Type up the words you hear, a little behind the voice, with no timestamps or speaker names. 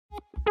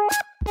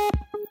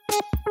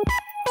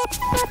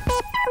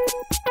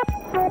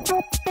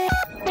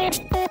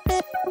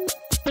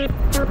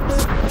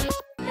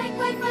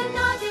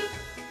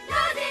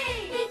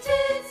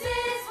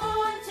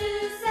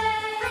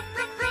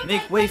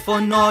away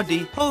for naughty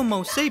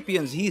Homo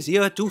sapiens. He's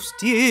here to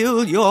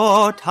steal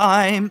your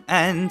time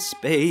and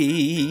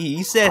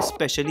space,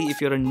 especially if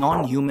you're a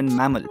non-human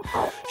mammal,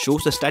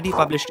 shows a study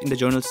published in the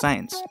journal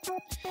Science.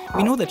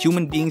 We know that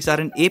human beings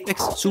are an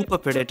apex super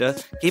predator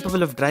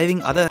capable of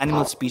driving other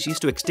animal species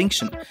to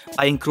extinction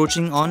by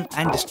encroaching on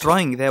and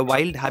destroying their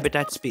wild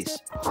habitat space.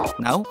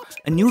 Now,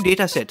 a new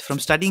data set from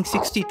studying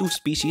 62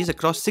 species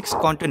across 6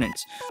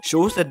 continents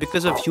shows that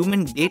because of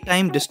human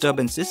daytime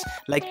disturbances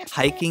like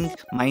hiking,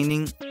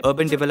 mining,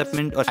 urban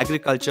development or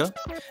agriculture,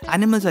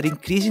 animals are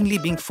increasingly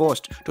being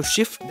forced to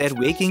shift their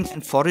waking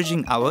and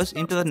foraging hours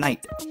into the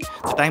night,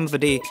 the time of the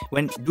day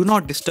when do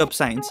not disturb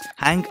signs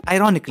hang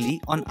ironically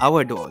on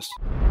our doors.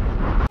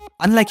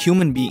 Unlike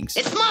human beings,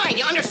 it's mine,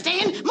 you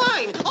understand?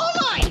 Mine, all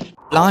mine!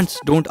 Plants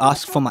don't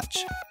ask for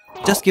much.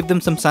 Just give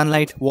them some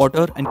sunlight,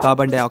 water and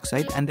carbon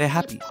dioxide and they're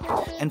happy.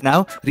 And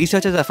now,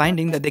 researchers are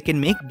finding that they can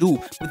make do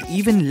with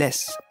even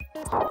less.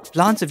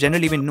 Plants have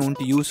generally been known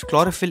to use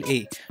chlorophyll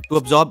A to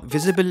absorb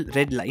visible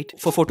red light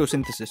for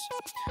photosynthesis.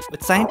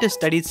 But scientists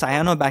studied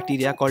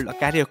cyanobacteria called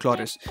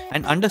Acariochloris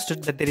and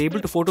understood that they're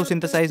able to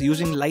photosynthesize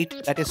using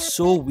light that is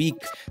so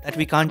weak that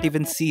we can't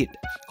even see it,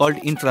 called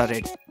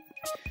infra-red.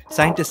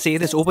 Scientists say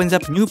this opens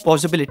up new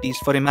possibilities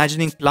for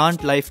imagining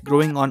plant life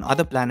growing on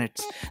other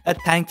planets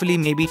that thankfully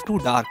may be too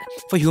dark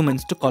for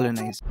humans to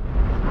colonize.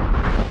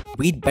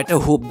 We'd better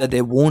hope that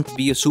there won't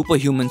be a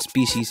superhuman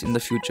species in the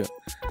future,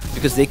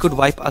 because they could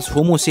wipe us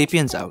Homo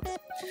sapiens out.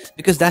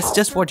 Because that's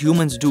just what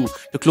humans do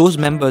to close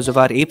members of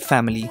our ape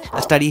family,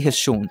 a study has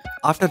shown,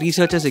 after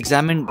researchers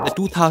examined the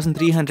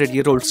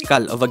 2,300-year-old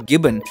skull of a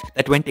gibbon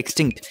that went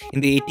extinct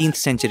in the 18th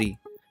century.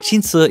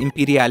 Xinci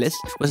imperialis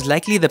was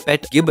likely the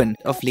pet gibbon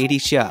of Lady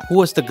Xia, who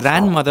was the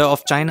grandmother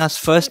of China's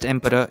first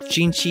emperor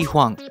Qin Shi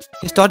Huang.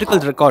 Historical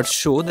records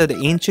show that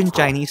the ancient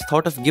Chinese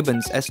thought of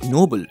gibbons as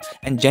noble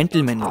and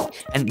gentlemanly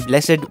and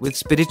blessed with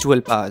spiritual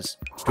powers.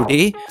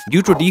 Today,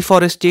 due to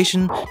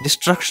deforestation,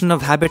 destruction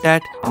of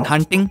habitat and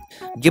hunting,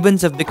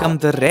 gibbons have become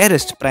the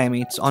rarest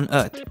primates on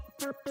Earth.